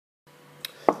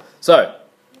So,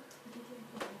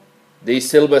 these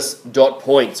syllabus dot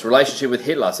points, relationship with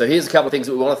Hitler. So here's a couple of things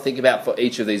that we want to think about for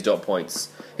each of these dot points.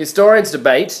 Historians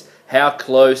debate how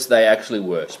close they actually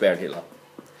were, Speer and Hitler.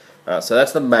 So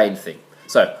that's the main thing.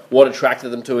 So what attracted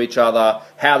them to each other,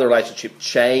 how the relationship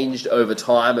changed over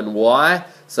time and why.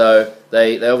 So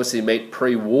they obviously meet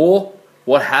pre-war.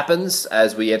 What happens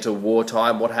as we enter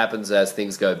wartime? What happens as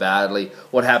things go badly?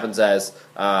 What happens as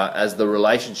the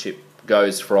relationship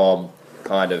goes from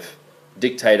kind of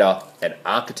dictator and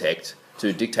architect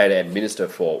to dictator and minister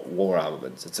for war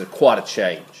armaments? It's quite a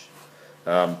change.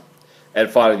 And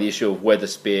finally, the issue of whether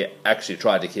Speer actually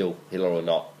tried to kill Hitler or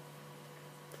not.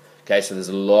 Okay, so there's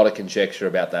a lot of conjecture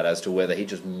about that as to whether he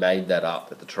just made that up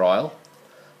at the trial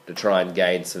to try and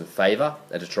gain some favour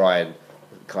and to try and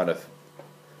kind of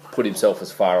put himself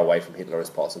as far away from Hitler as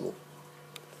possible.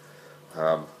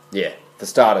 Yeah, for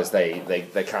starters,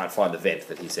 they can't find the vent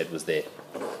that he said was there.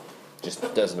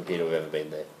 Just doesn't appear to have ever been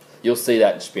there. You'll see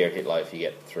that in Speer and Hitler if you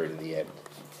get through to the end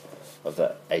of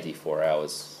the 84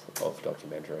 hours of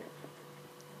documentary.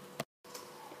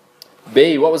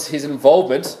 B, what was his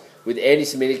involvement with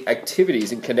anti-Semitic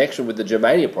activities in connection with the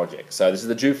Germania project? So this is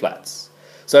the Jew flats.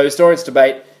 So historians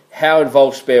debate how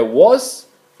involved Speer was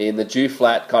in the Jew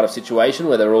flat kind of situation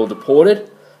where they were all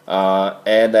deported,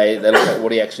 and they look at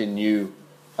what he actually knew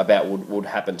about would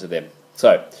happen to them.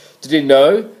 So, did he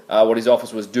know what his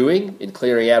office was doing in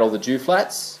clearing out all the Jew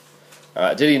flats?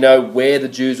 Did he know where the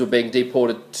Jews were being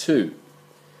deported to?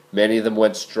 Many of them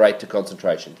went straight to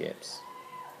concentration camps.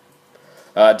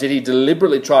 Did he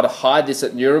deliberately try to hide this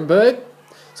at Nuremberg?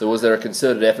 So was there a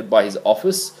concerted effort by his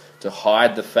office to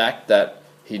hide the fact that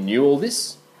he knew all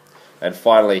this? And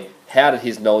finally, how did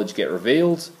his knowledge get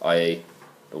revealed, i.e.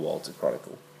 the Walter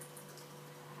Chronicle?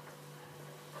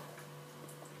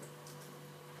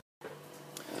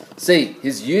 C,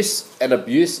 his use and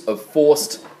abuse of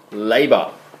forced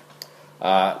labour.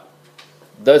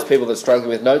 Those people that are struggling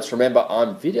with notes, remember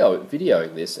I'm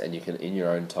videoing this, and you can, in your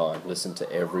own time, listen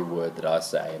to every word that I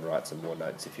say and write some more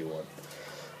notes if you want.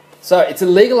 So it's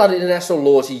illegal under international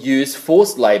law to use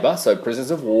forced labour, so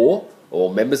prisoners of war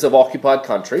or members of occupied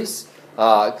countries.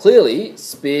 Clearly,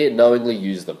 Speer knowingly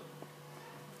used them.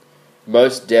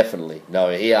 Most definitely.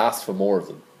 No, he asked for more of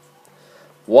them.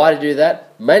 Why did he do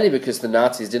that? Mainly because the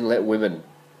Nazis didn't let women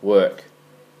work.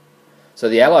 So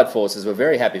the Allied forces were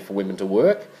very happy for women to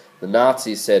work. The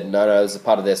Nazis said, no, this is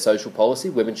part of their social policy.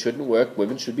 Women shouldn't work.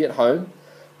 Women should be at home.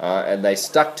 And they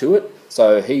stuck to it.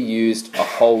 So he used a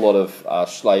whole lot of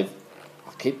slave...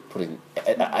 I keep putting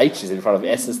H's in front of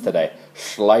S's today.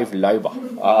 Slave labour.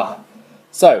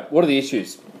 So, what are the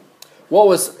issues? What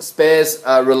was Speer's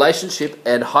relationship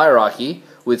and hierarchy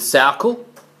with Sauckel,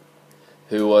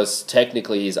 who was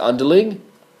technically his underling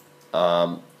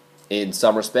in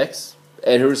some respects,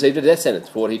 and who received a death sentence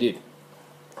for what he did?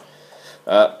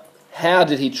 How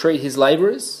did he treat his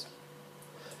labourers?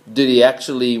 Did he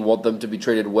actually want them to be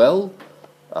treated well?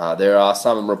 There are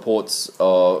some reports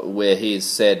where he has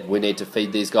said, we need to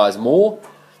feed these guys more.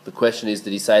 The question is,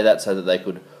 did he say that so that they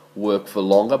could work for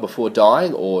longer before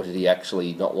dying, or did he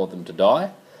actually not want them to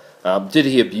die? Did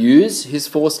he abuse his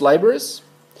forced labourers?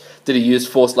 Did he use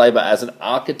forced labour as an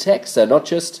architect? So not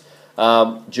just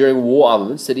during war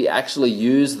armaments, did he actually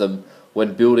use them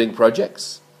when building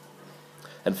projects?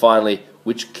 And finally,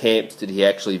 which camps did he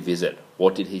actually visit?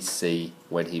 What did he see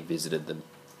when he visited them?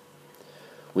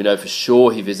 We know for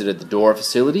sure he visited the Dora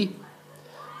facility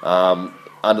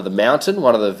under the mountain,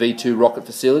 one of the V2 rocket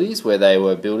facilities where they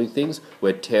were building things,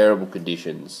 where terrible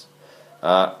conditions.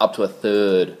 Up to a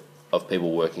third of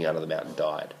people working under the mountain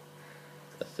died.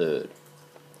 A third.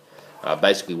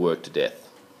 Basically worked to death.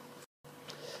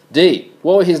 D,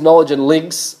 what were his knowledge and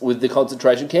links with the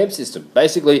concentration camp system?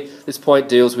 Basically, this point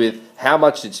deals with how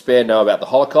much did Speer know about the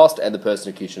Holocaust and the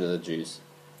persecution of the Jews.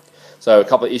 So a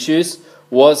couple of issues.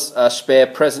 Was Speer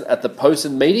present at the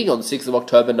Posen meeting on the 6th of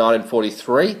October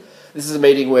 1943? This is a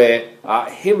meeting where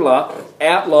Himmler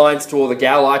outlines to all the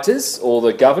Gauleiters, all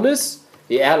the governors,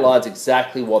 he outlines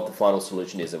exactly what the final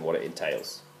solution is and what it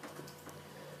entails.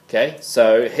 Okay,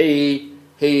 so he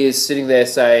is sitting there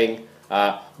saying,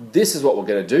 this is what we're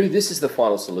going to do, this is the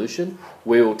final solution.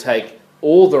 We will take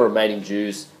all the remaining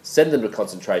Jews, send them to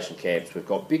concentration camps, we've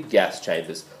got big gas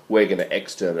chambers, we're going to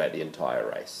exterminate the entire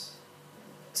race.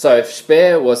 So if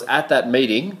Speer was at that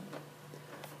meeting,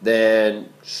 then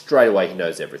straight away he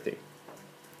knows everything.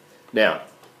 Now,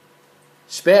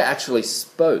 Speer actually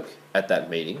spoke at that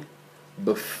meeting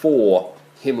before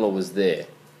Himmler was there.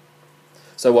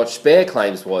 So what Speer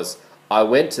claims was, I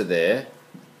went to there,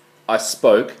 I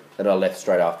spoke, and I left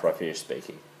straight after I finished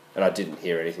speaking. And I didn't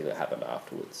hear anything that happened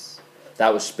afterwards.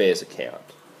 That was Speer's account.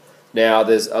 Now,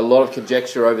 there's a lot of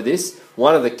conjecture over this.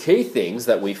 One of the key things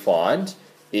that we find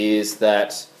is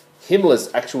that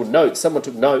Himmler's actual notes, someone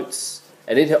took notes,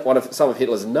 and in some of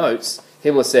Hitler's notes,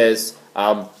 Himmler says,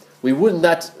 we wouldn't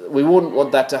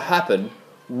want that to happen,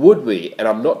 would we? And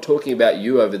I'm not talking about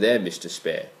you over there, Mr.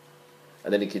 Speer.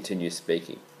 And then he continues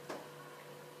speaking.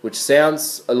 Which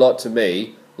sounds a lot to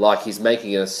me like he's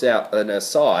making an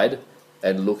aside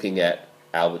and looking at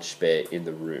Albert Speer in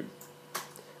the room.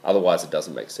 Otherwise, it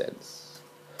doesn't make sense.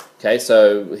 Okay,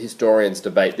 so historians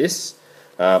debate this.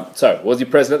 So, was he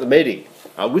present at the meeting?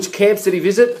 Which camps did he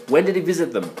visit? When did he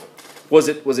visit them? Was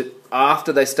it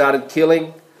after they started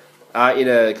killing in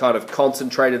a kind of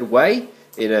concentrated way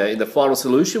in the final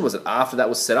solution? Was it after that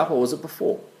was set up, or was it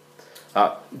before?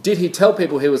 Did he tell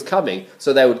people he was coming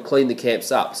so they would clean the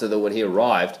camps up so that when he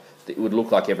arrived it would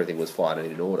look like everything was fine and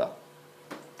in order?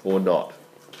 Or not?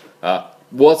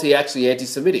 Was he actually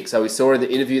anti-Semitic? So we saw in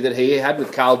the interview that he had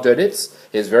with Karl Dönitz,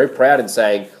 he was very proud in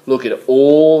saying, look at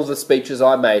all the speeches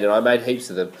I made, and I made heaps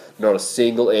of them, not a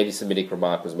single anti-Semitic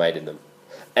remark was made in them.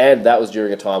 And that was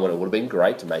during a time when it would have been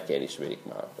great to make anti-Semitic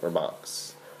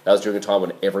remarks. That was during a time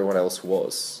when everyone else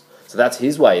was. So that's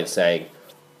his way of saying,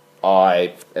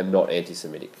 I am not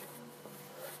anti-Semitic.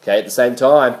 Okay, at the same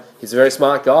time, he's a very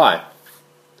smart guy.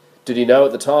 Did he know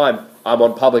at the time, I'm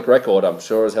on public record, I'm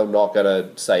sure as hell not going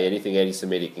to say anything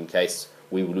anti-Semitic in case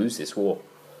we lose this war.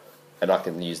 And I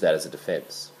can use that as a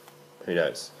defence. Who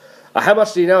knows? How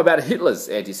much did he know about Hitler's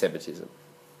anti-Semitism?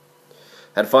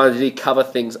 And finally, did he cover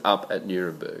things up at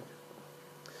Nuremberg?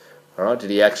 Alright,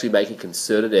 did he actually make a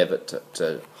concerted effort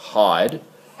to hide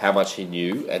how much he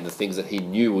knew and the things that he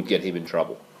knew would get him in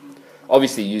trouble?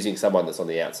 Obviously using someone that's on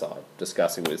the outside,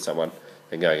 discussing with someone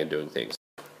and going and doing things.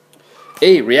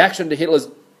 E. Reaction to Hitler's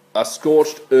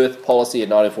scorched earth policy in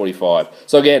 1945.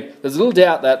 So again, there's a little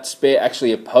doubt that Speer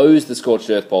actually opposed the scorched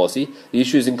earth policy. The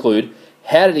issues include,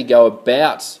 how did he go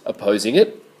about opposing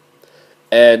it?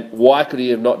 And why could he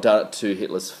have not done it to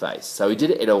Hitler's face? So he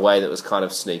did it in a way that was kind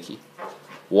of sneaky.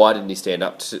 Why didn't he stand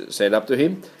up to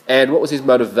him? And what was his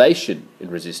motivation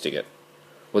in resisting it?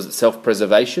 Was it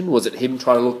self-preservation? Was it him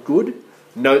trying to look good?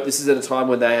 Note, this is at a time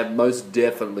when they have most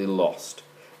definitely lost.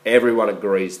 Everyone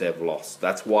agrees they've lost.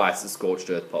 That's why it's the scorched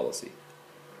earth policy.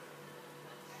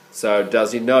 So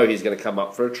does he know he's going to come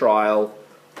up for a trial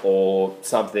or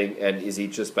something, and is he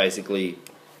just basically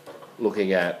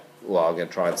looking at, well, I'm going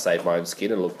to try and save my own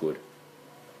skin and look good?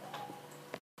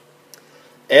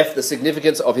 F, the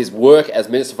significance of his work as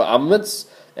Minister for Armaments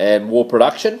and War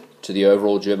Production to the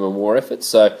overall German war efforts.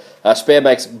 So Speer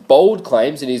makes bold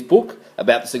claims in his book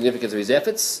about the significance of his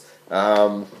efforts.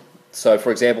 So,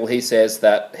 for example, he says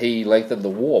that he lengthened the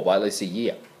war by at least a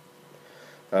year.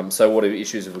 So what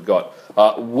issues have we got?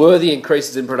 Were the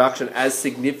increases in production as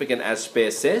significant as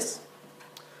Speer says?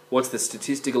 What's the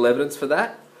statistical evidence for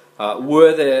that?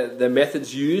 Were the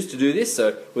methods used to do this?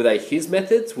 So were they his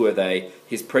methods? Were they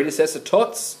his predecessor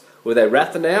Tots? Were they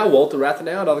Walter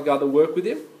Rathenau, another guy that worked with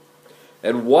him?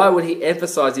 And why would he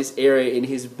emphasise this area in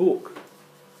his book?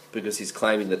 Because he's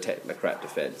claiming the technocrat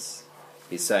defence.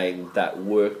 He's saying that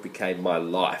work became my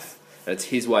life. And it's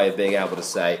his way of being able to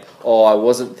say, oh, I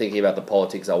wasn't thinking about the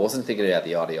politics, I wasn't thinking about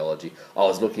the ideology, I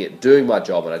was looking at doing my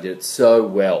job and I did it so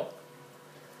well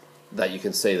that you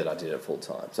can see that I did it full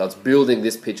time. So it's building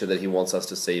this picture that he wants us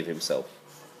to see of himself.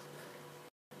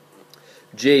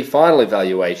 G, final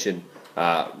evaluation.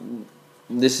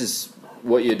 This is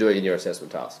what you're doing in your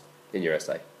assessment task, in your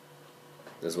essay.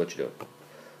 This is what you're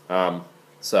doing.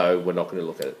 So we're not going to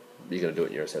look at it. You're going to do it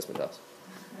in your assessment task,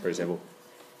 for example.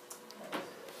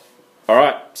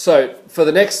 Alright, so for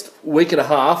the next week and a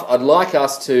half, I'd like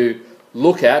us to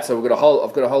look at, so I've got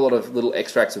a whole lot of little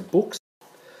extracts of books.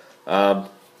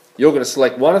 You're going to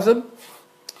select one of them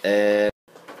and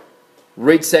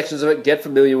read sections of it, get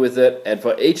familiar with it, and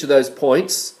for each of those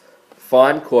points,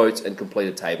 find quotes and complete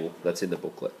a table that's in the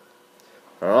booklet.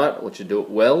 Alright, I want you to do it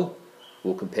well.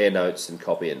 We'll compare notes and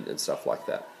copy and stuff like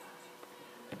that.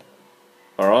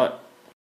 Alright.